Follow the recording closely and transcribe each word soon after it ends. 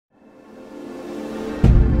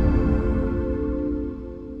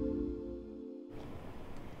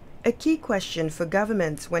A key question for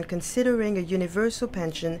governments when considering a universal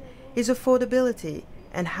pension is affordability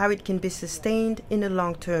and how it can be sustained in the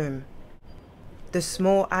long term. The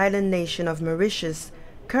small island nation of Mauritius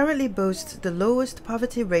currently boasts the lowest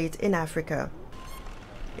poverty rate in Africa.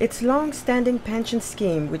 Its long-standing pension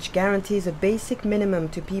scheme, which guarantees a basic minimum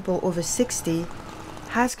to people over 60,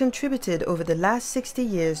 has contributed over the last 60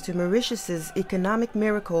 years to Mauritius's economic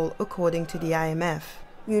miracle, according to the IMF.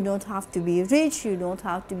 You don't have to be rich, you don't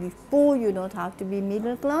have to be poor, you don't have to be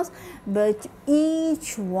middle class, but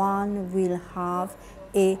each one will have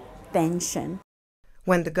a pension.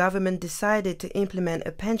 When the government decided to implement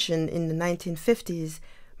a pension in the 1950s,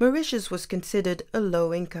 Mauritius was considered a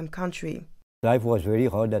low-income country. Life was very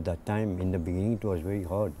hard at that time. In the beginning, it was very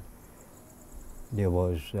hard. There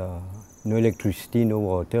was no electricity, no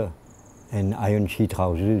water, and iron sheet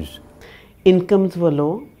houses. Incomes were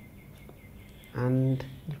low and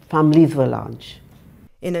families were large.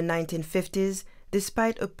 In the 1950s,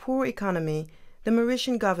 despite a poor economy, the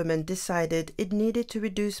Mauritian government decided it needed to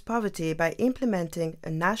reduce poverty by implementing a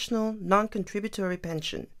national non-contributory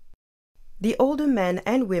pension. The older men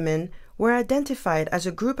and women were identified as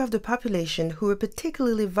a group of the population who were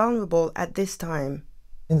particularly vulnerable at this time.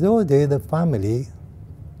 In those days, the family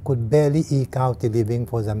could barely eke out a living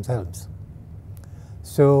for themselves.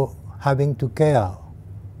 So having to care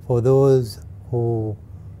for those who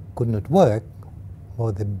could not work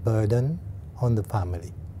was a burden on the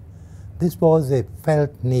family. This was a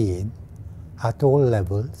felt need at all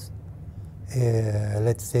levels,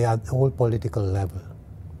 let's say at all political levels.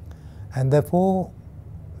 And therefore,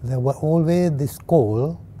 there was always this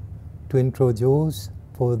call to introduce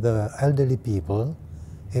for the elderly people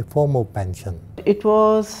a form of pension. It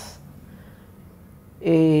was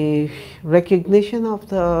a recognition of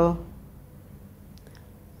the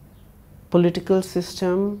political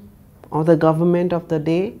system or the government of the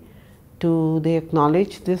day they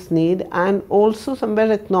acknowledge this need, and also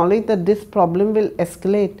somewhere acknowledge that this problem will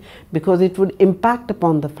escalate because it would impact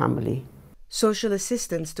upon the family. Social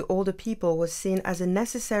assistance to older people was seen as a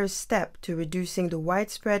necessary step to reducing the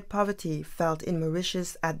widespread poverty felt in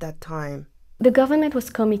Mauritius at that time. The government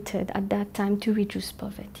was committed at that time to reduce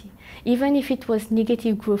poverty. Even if it was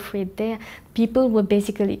negative growth rate there, people were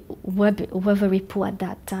basically very poor at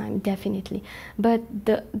that time, definitely. But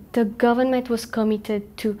the government was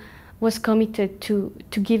committed to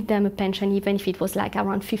give them a pension, even if it was like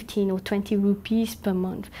around 15 or 20 rupees per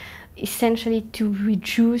month, essentially to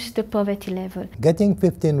reduce the poverty level. Getting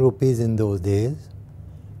 15 rupees in those days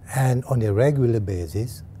and on a regular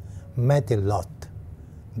basis meant a lot,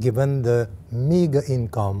 given the meager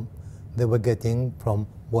income they were getting from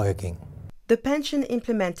working. The pension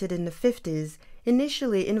implemented in the 50s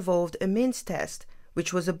initially involved a means test,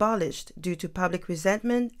 which was abolished due to public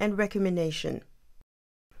resentment and recrimination.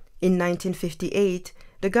 In 1958,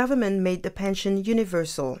 the government made the pension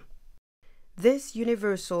universal. This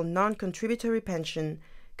universal non-contributory pension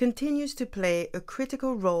continues to play a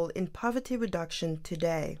critical role in poverty reduction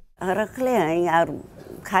today. All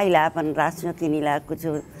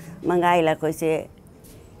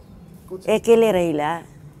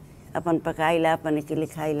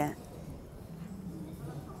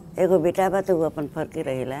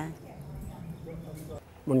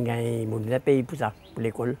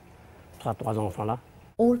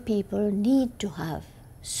people need to have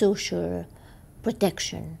social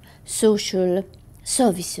protection, social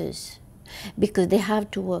services, because they have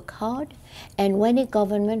to work hard, and when a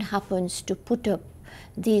government happens to put up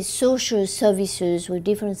these social services with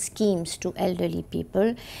different schemes to elderly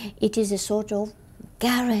people, it is a sort of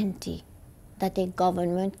guarantee that a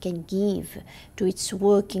government can give to its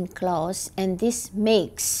working class, and this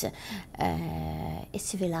makes a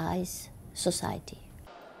civilized society.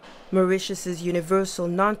 Mauritius's universal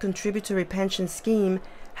non-contributory pension scheme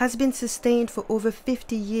has been sustained for over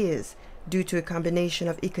 50 years due to a combination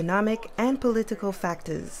of economic and political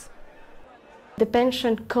factors. The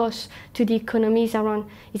pension cost to the economy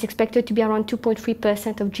is expected to be around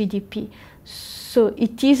 2.3% of GDP. So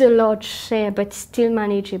it is a large share, but still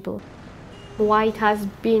manageable. Why it has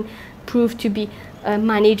been proved to be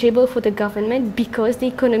manageable for the government? Because the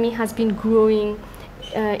economy has been growing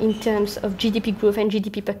in terms of GDP growth and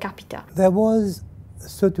GDP per capita. There was,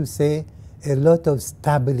 so to say, a lot of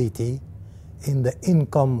stability in the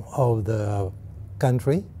income of the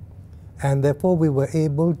country, and therefore we were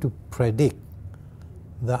able to predict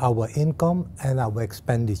our income and our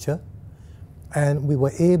expenditure, and we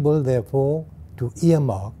were able therefore to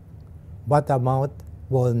earmark what amount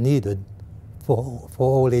was needed for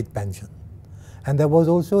old age pension. And there was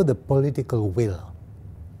also the political will.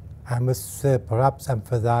 I must perhaps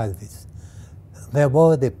emphasize this. there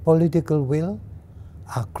was a political will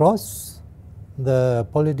across the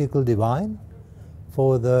political divide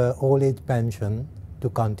for the old age pension to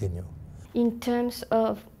continue. In terms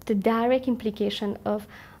of the direct implication of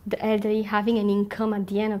the elderly having an income at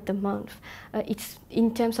the end of the month, it's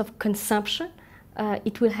in terms of consumption.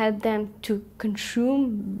 It will help them to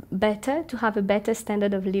consume better, to have a better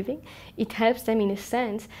standard of living. It helps them in a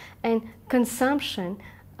sense, and consumption,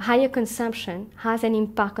 higher consumption has an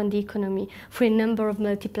impact on the economy for a number of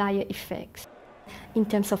multiplier effects. In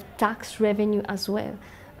terms of tax revenue as well,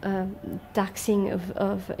 taxing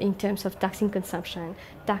in terms of taxing consumption,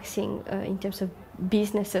 taxing in terms of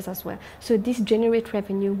businesses as well. So this generates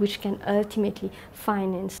revenue which can ultimately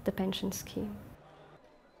finance the pension scheme.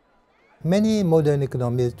 Many modern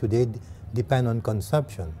economies today depend on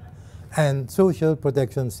consumption, and social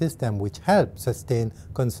protection system which help sustain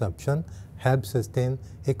consumption help sustain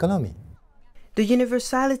economy. The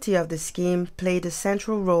universality of the scheme played a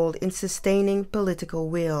central role in sustaining political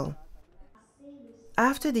will.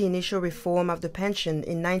 After the initial reform of the pension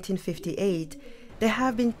in 1958, there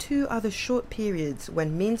have been two other short periods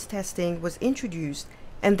when means testing was introduced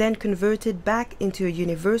and then converted back into a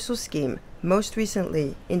universal scheme, most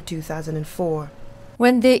recently in 2004.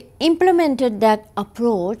 When they implemented that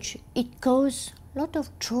approach, it caused a lot of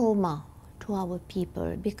trauma to our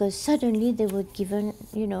people, because suddenly they were given,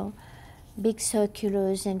 big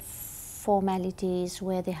circulars and formalities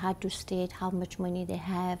where they had to state how much money they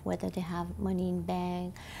have, whether they have money in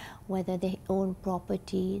bank, whether they own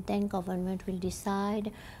property. Then government will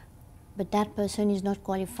decide, but that person is not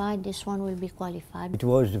qualified, this one will be qualified. It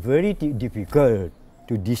was very difficult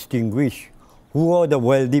to distinguish who are the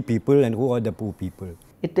wealthy people and who are the poor people.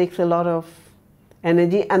 It takes a lot of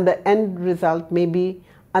energy, and the end result may be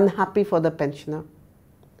unhappy for the pensioner.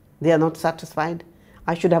 They are not satisfied.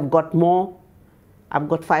 I should have got more. I've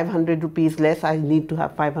got 500 rupees less, I need to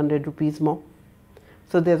have 500 rupees more.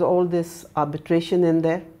 So there's all this arbitration in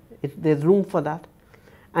there. There's room for that.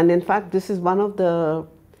 And in fact, this is one of the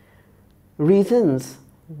reasons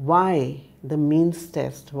why the means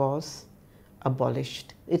test was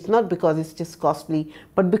abolished. It's not because it's just costly,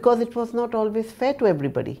 but because it was not always fair to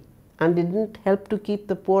everybody and didn't help to keep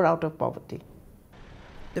the poor out of poverty.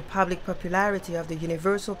 The public popularity of the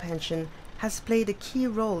universal pension has played a key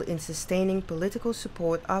role in sustaining political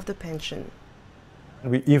support of the pension.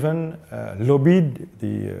 We even lobbied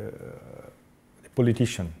the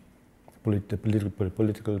politician, the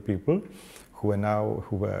political people who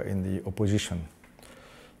were in the opposition,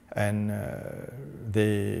 and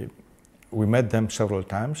we met them several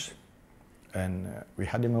times, and we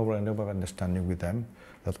had an over and over understanding with them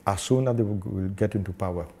that as soon as they will get into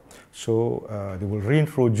power, so they will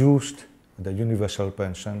reintroduce the universal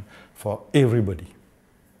pension for everybody.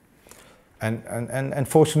 And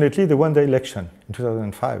fortunately, they won the election in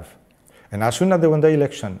 2005. And as soon as they won the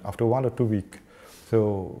election, after 1 or 2 weeks,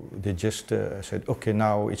 so they just said, okay,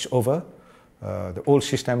 now it's over. The old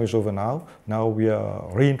system is over now. Now we are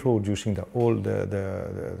reintroducing the old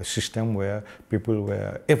the system where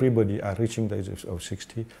everybody are reaching the age of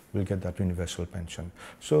 60 will get that universal pension.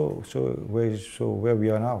 So where we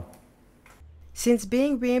are now. Since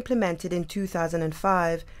being re-implemented in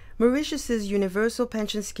 2005, Mauritius's universal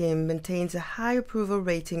pension scheme maintains a high approval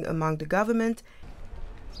rating among the government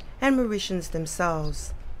and Mauritians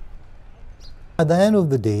themselves. At the end of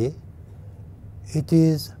the day, it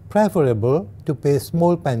is preferable to pay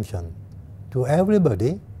small pension to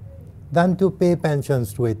everybody than to pay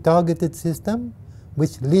pensions to a targeted system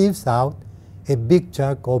which leaves out a big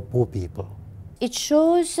chunk of poor people. It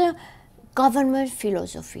shows government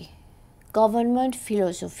philosophy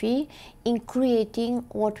in creating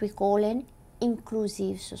what we call an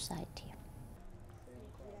inclusive society.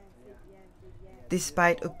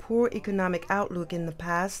 Despite a poor economic outlook in the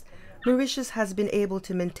past, Mauritius has been able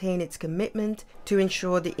to maintain its commitment to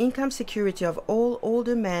ensure the income security of all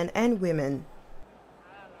older men and women.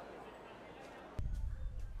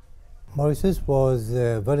 Mauritius was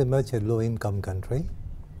very much a low-income country.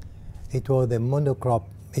 It was a monocrop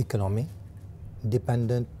economy,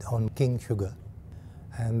 dependent on king sugar,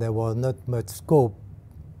 and there was not much scope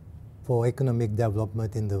for economic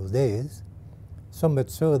development in those days, so much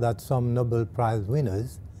so that some Nobel Prize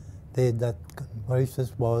winners said that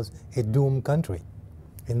Mauritius was a doomed country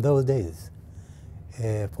in those days.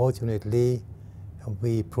 Fortunately,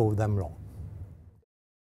 we proved them wrong.